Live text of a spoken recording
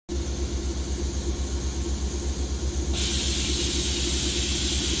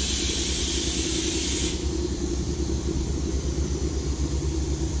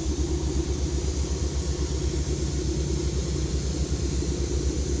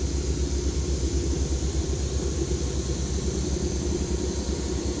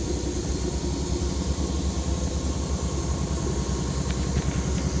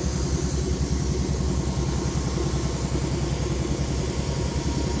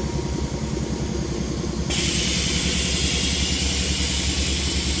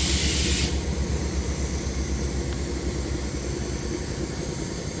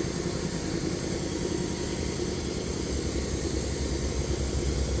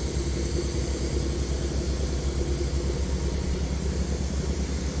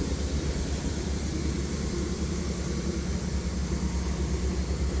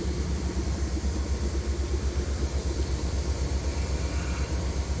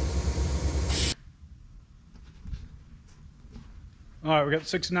All right, we got the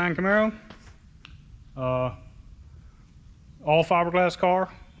 69 Camaro. All fiberglass car.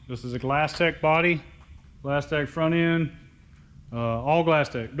 This is a Glasstek body, Glasstek front end, all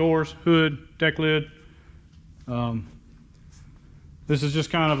Glasstek. Doors, hood, deck lid. This is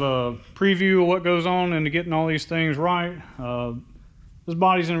just kind of a preview of what goes on into getting all these things right. This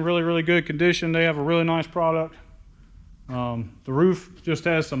body's in really good condition. They have a really nice product. The roof just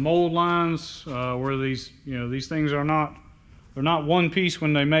has some mold lines where these things are not, they're not one piece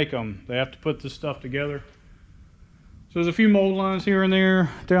when they make them. They have to put this stuff together. So there's a few mold lines here and there.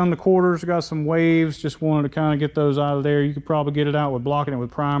 Down the quarters, got some waves. Just wanted to kind of get those out of there. You could probably get it out with blocking it with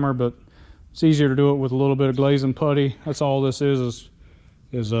primer, but it's easier to do it with a little bit of glaze and putty. That's all this is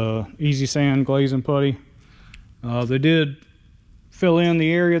easy sand, glaze and putty. They did fill in the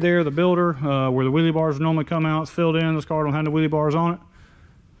area there, the builder, where the wheelie bars normally come out. It's filled in. This car don't have the wheelie bars on it.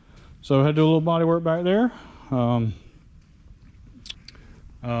 So I had to do a little body work back there.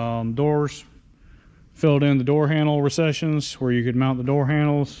 Doors, filled in the door handle recessions where you could mount the door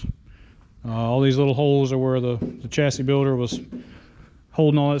handles. All these little holes are where the chassis builder was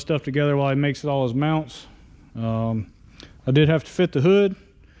holding all that stuff together while he makes it all his mounts. I did have to fit the hood,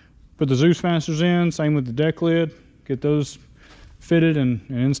 put the Zeus fasteners in, same with the deck lid, get those fitted and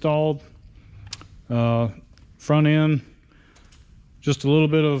installed. Front end, just a little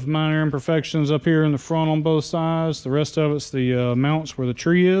bit of minor imperfections up here in the front on both sides. The rest of it's the mounts where the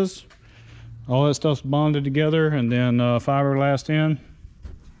tree is. All that stuff's bonded together and then fiberglassed in.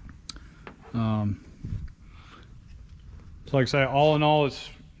 So like I say, all in all, it's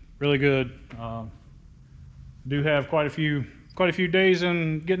really good. Do have quite a few days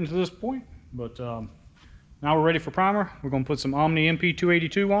in getting to this point, but now we're ready for primer. We're going to put some Omni MP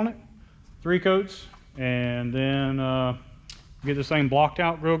 282 on it, 3 coats, and then get this thing blocked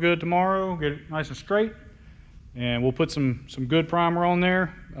out real good tomorrow, get it nice and straight, and we'll put some good primer on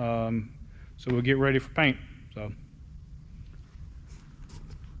there, so we'll get ready for paint. So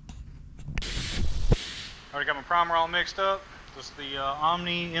already got my primer all mixed up. This is the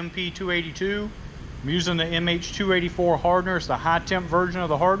Omni MP 282. I'm using the MH284 Hardner. It's the high temp version of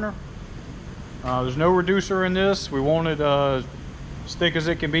the Hardner. There's no reducer in this. We want it as thick as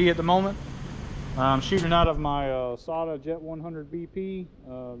it can be at the moment. I'm shooting out of my Sada Jet 100 BP.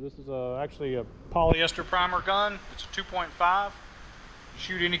 This is actually a polyester primer gun. It's a 2.5.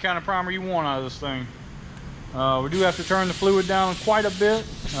 Shoot any kind of primer you want out of this thing. We do have to turn the fluid down quite a bit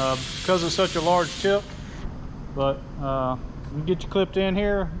because it's such a large tip. But you get you clipped in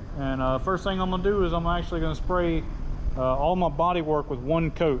here, and first thing I'm gonna do is I'm actually gonna spray all my body work with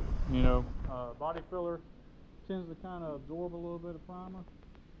 1 coat. You know, body filler tends to kind of absorb a little bit of primer.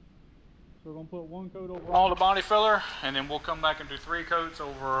 So we're gonna put 1 coat over all the body filler, and then we'll come back and do 3 coats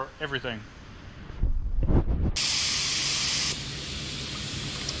over everything.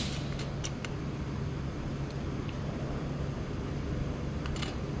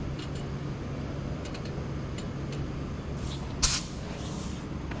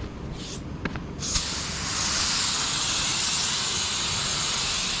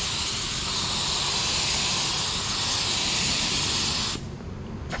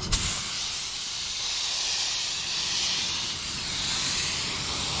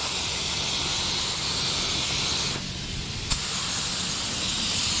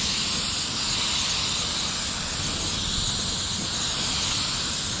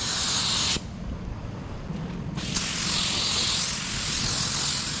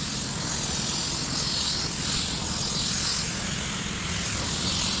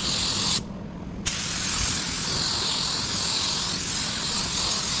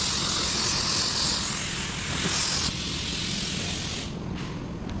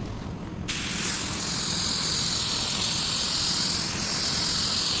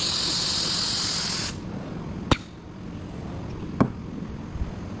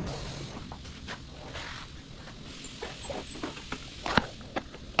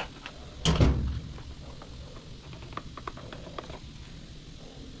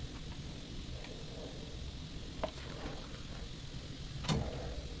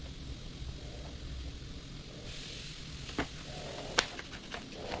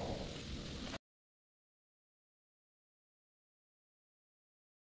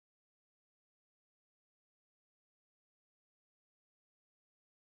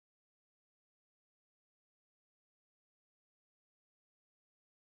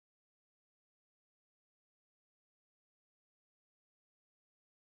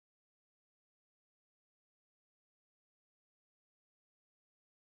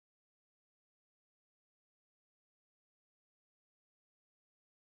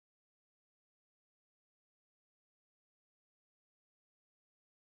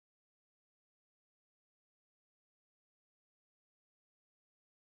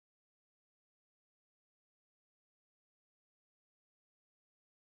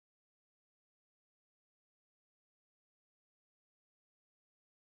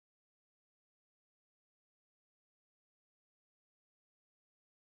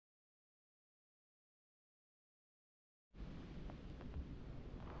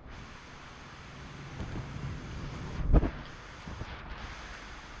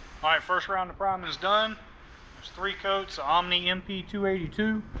 All right, first round of priming is done. There's 3 coats of Omni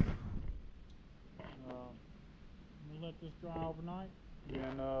MP282. We'll let this dry overnight,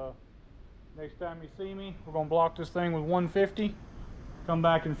 and next time you see me, we're gonna block this thing with 150. Come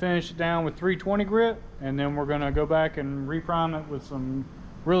back and finish it down with 320 grit, and then we're gonna go back and reprime it with some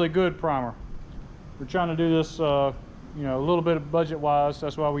really good primer. We're trying to do this, you know, a little bit budget-wise.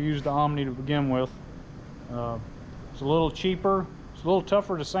 That's why we used the Omni to begin with. It's a little cheaper. It's a little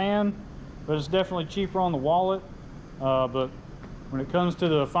tougher to sand, but it's definitely cheaper on the wallet. But when it comes to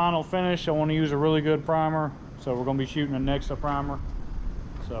the final finish, I want to use a really good primer. So we're going to be shooting a Nexa primer.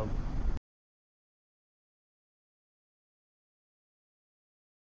 So.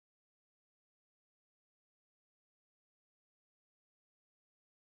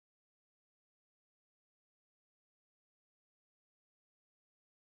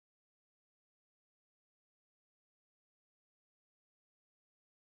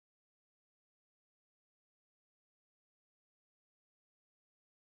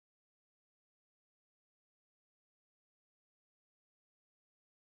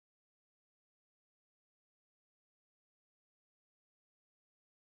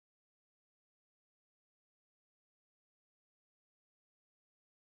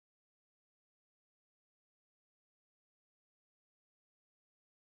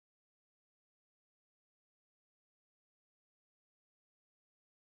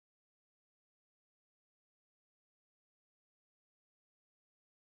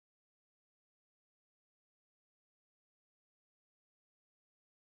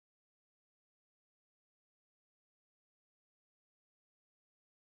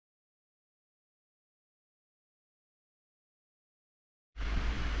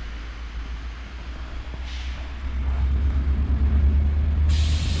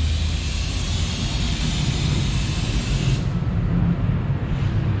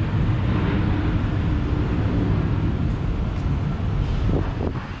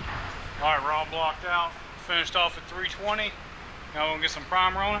 All right, we're all blocked out. Finished off at 320. Now we're gonna get some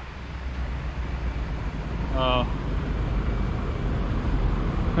primer on it.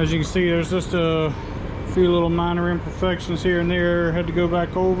 As you can see, there's just a few little minor imperfections here and there. Had to go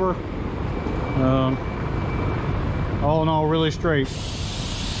back over. All in all, really straight.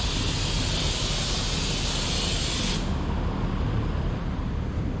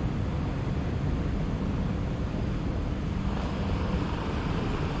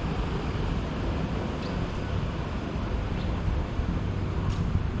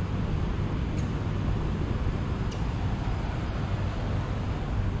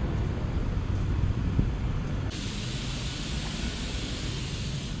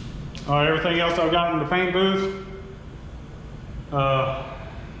 All right, everything else I've got in the paint booth.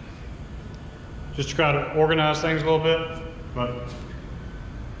 Just to try to organize things a little bit. But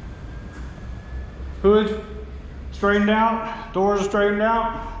hood straightened out, doors are straightened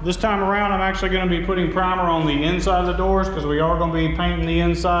out. This time around, I'm actually going to be putting primer on the inside of the doors because we are going to be painting the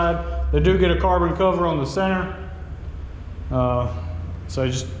inside. They do get a carbon cover on the center. So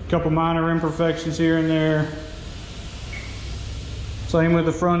just a couple minor imperfections here and there. Same with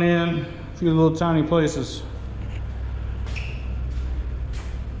the front end, a few little tiny places.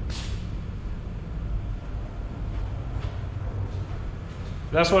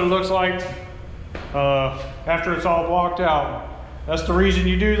 That's what it looks like after it's all blocked out. That's the reason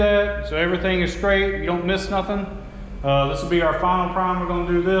you do that, so everything is straight, you don't miss nothing. This will be our final prime. We're going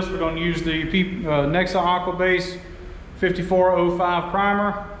to do this. We're going to use the Nexa Aqua Base 5405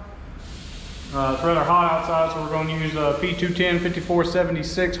 primer. It's rather hot outside, so we're going to use P210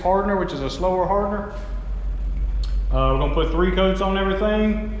 5476 Hardner, which is a slower hardener. We're going to put 3 coats on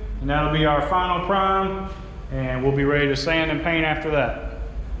everything, and that'll be our final prime, and we'll be ready to sand and paint after that.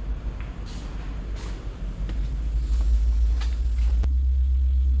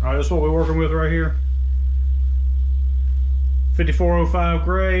 All right, this is what we're working with right here. 5405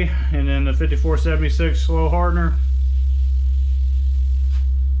 gray, and then the 5476 slow hardener.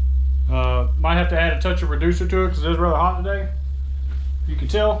 Might have to add a touch of reducer to it because it is rather hot today. You can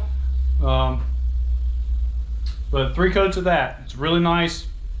tell. But 3 coats of that. It's really nice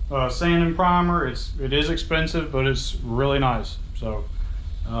sand and primer. It is expensive, but it's really nice. So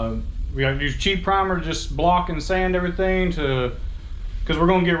we got to use cheap primer to just block and sand everything because we're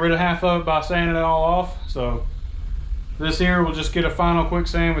going to get rid of half of it by sanding it all off. So this here we'll just get a final quick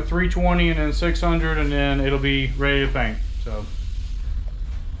sand with 320 and then 600, and then it'll be ready to paint. So.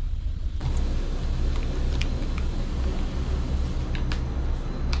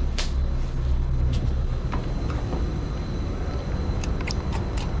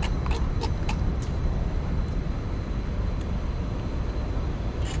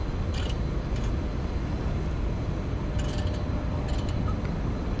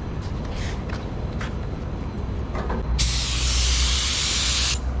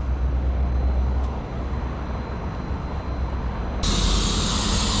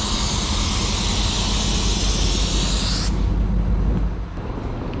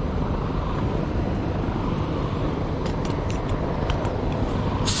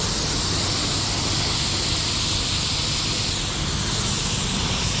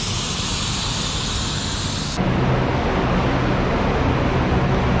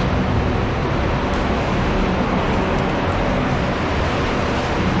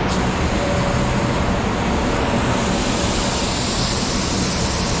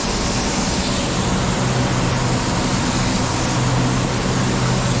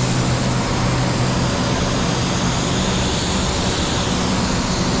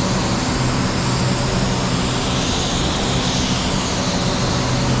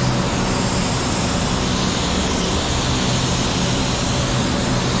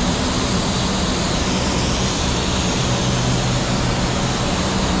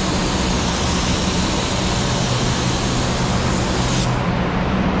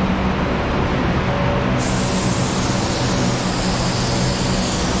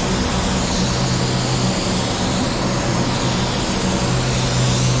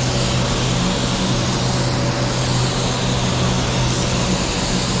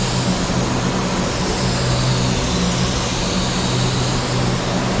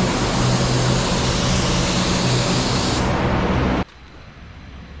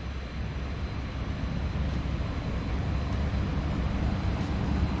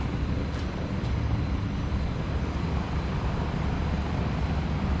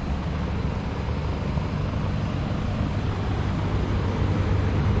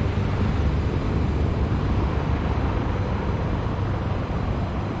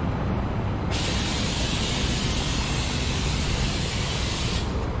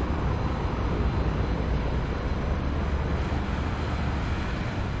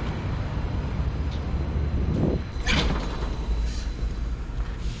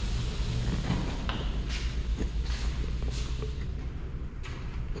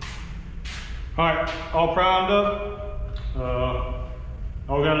 Alright, all primed up.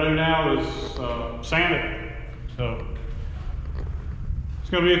 All we gotta do now is sand it. So it's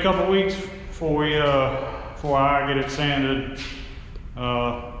gonna be a couple weeks before I get it sanded.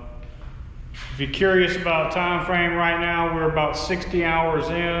 If you're curious about time frame right now, we're about 60 hours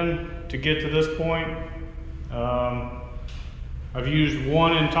in to get to this point. I've used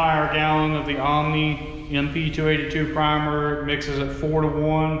 1 entire gallon of the Omni MP282 primer. It mixes at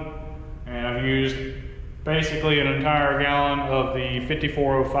 4:1, and I've used basically an entire gallon of the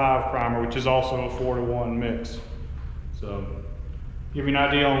 5405 primer, which is also a 4:1 mix. So, give you an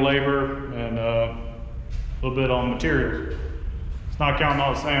idea on labor and a little bit on materials. It's not counting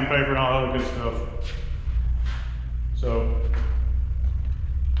all the sandpaper and all the other good stuff. So,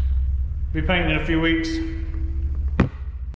 be painting in a few weeks.